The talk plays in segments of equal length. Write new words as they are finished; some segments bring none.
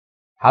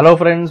Hello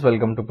friends,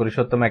 welcome to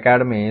Purushottam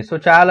academy. So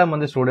చాలా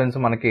మంది students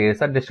మనకి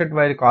సార్ డిస్ట్రిక్ట్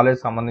వైజ్ కాలేజ్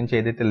సంబంధించి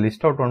ఏదైతే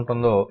లిస్ట్ అవుట్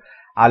ఉంటుందో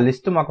ఆ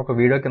లిస్ట్ మాకు ఒక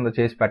వీడియో కింద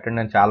చేసి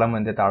పెట్టండి అని చాలా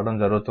మంది తాగడం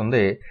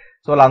జరుగుతుంది.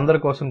 సో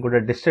వాళ్ళందరి కోసం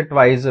కూడా డిస్ట్రిక్ట్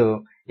వైజ్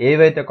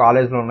ఏవైతే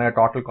కాలేజ్లు ఉన్నాయో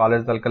టోటల్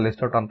కాలేజ్ దాకా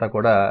లిస్ట్ అవుట్ అంతా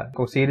కూడా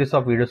ఒక సిరీస్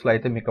ఆఫ్ వీడియోస్ లో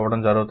అయితే మీకు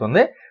ఇవ్వడం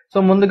జరుగుతుంది.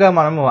 సో ముందుగా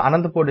మనము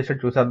అనంతపూర్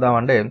డిస్ట్రిక్ట్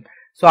చూసేద్దామండి.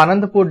 సో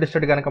అనంతపూర్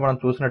డిస్ట్రిక్ట్ కనుక మనం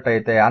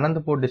చూసినట్టయితే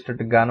అనంతపూర్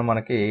డిస్ట్రిక్ట్ గాను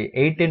మనకి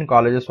 18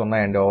 కాలేజెస్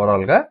ఉన్నాయండి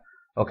ఓవరాల్ గా.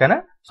 ఓకేనా?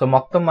 సో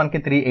మొత్తం మనకి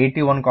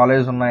 381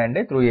 కాలేజెస్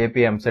ఉన్నాయండి త్రూ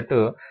ఏపీ ఎంసెట్.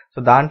 సో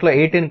దాంట్లో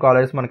 18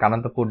 కాలేజెస్ మనకి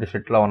అనంతపూర్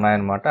డిస్ట్రిక్ట్ లో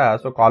ఉన్నాయన్నమాట.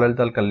 సో కాలేజ్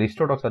తాలూకా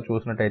లిస్ట్ ఒకసారి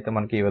చూసినట్టయితే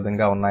మనకి ఈ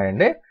విధంగా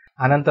ఉన్నాయండి.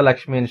 అనంత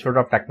Lakshmi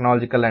institute of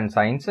technological and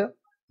science,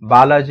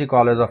 Balaji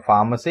college of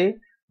pharmacy,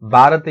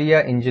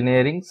 Bharatiya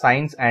engineering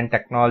science and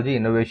technology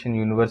innovation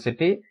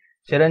university,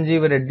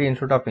 Chiranjeevi Reddy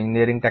institute of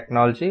engineering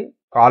technology,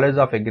 college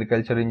of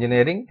agriculture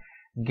engineering,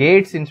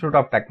 gates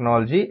institute of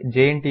technology,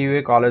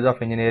 JNTUA college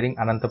of engineering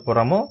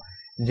Anantapuramu,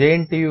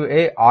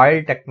 JNTUA-OIL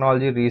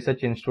Technology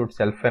Research Institute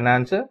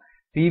Self-Finance,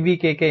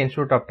 P.V.K.K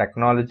Institute of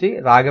Technology,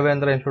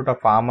 RAGHAVENDRA Institute of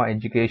Pharma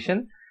Education,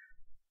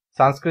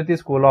 SANSKRITHI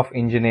School of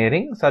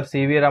Engineering, Sir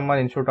C.V. Raman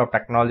Institute of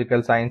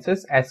Technological Sciences,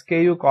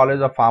 SKU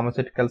College of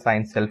Pharmaceutical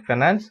Science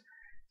Self-Finance,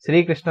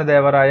 Sri Krishna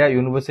Devaraya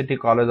University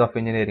College of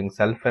Engineering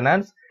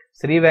Self-Finance,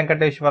 Sri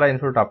Venkateshwara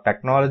Institute of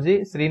Technology,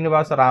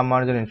 Srinivasa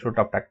Ramanujan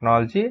Institute of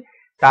Technology,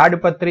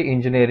 Tadipatri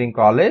engineering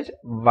college,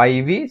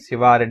 YV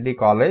Sivareddy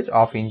college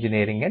of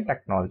engineering and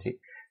technology.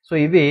 So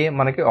ఇవి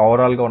మనకి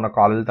overall గా ఉన్న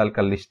college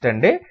తాలూకా list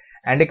అండి.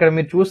 And ఇక్కడ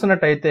మీరు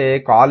చూసినట్టయితే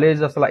college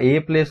అసలు ఏ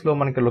place లో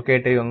మనకి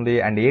లొకేట్ అయ్యి ఉంది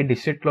అండ్ ఏ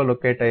డిస్ట్రిక్ట్ లో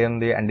లొకేట్ అయ్యి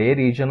ఉంది అండ్ ఏ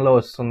రీజన్ లో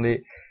వస్తుంది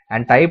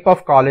అండ్ టైప్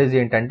ఆఫ్ కాలేజ్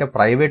ఏంటంటే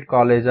ప్రైవేట్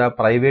కాలేజా,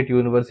 ప్రైవేట్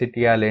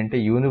యూనివర్సిటీయా, లేదంటే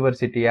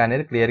యూనివర్సిటీయా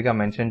అనేది క్లియర్ గా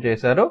మెన్షన్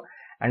చేశారు.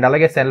 అండ్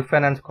అలాగే సెల్ఫ్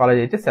ఫైనాన్స్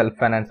కాలేజ్ అయితే సెల్ఫ్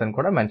ఫైనాన్స్ అని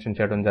కూడా మెన్షన్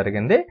చేయడం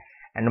జరిగింది.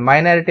 అండ్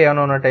మైనారిటీ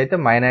ఏమైనా ఉన్నట్టయితే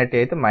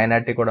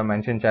మైనారిటీ కూడా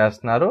మెన్షన్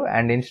చేస్తున్నారు.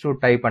 అండ్ ఇన్స్టిట్యూట్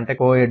టైప్ అంటే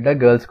కోఎడ్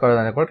గర్ల్స్ కాలేజ్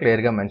అని కూడా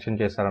క్లియర్ గా మెన్షన్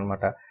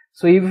చేశారనమాట.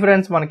 సో ఇవి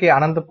ఫ్రెండ్స్ మనకి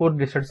అనంతపూర్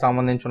డిస్ట్రిక్ట్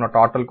సంబంధించిన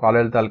total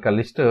college taluka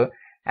list.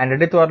 And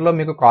అదే త్వరలో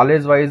మీకు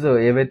కాలేజ్ వైజ్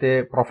ఏవైతే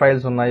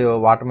ప్రొఫైల్స్ ఉన్నాయో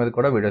వాటి మీద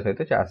కూడా వీడియోస్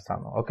అయితే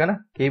చేస్తాను. ఓకేనా?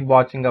 Keep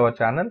watching our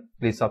channel,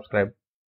 please subscribe.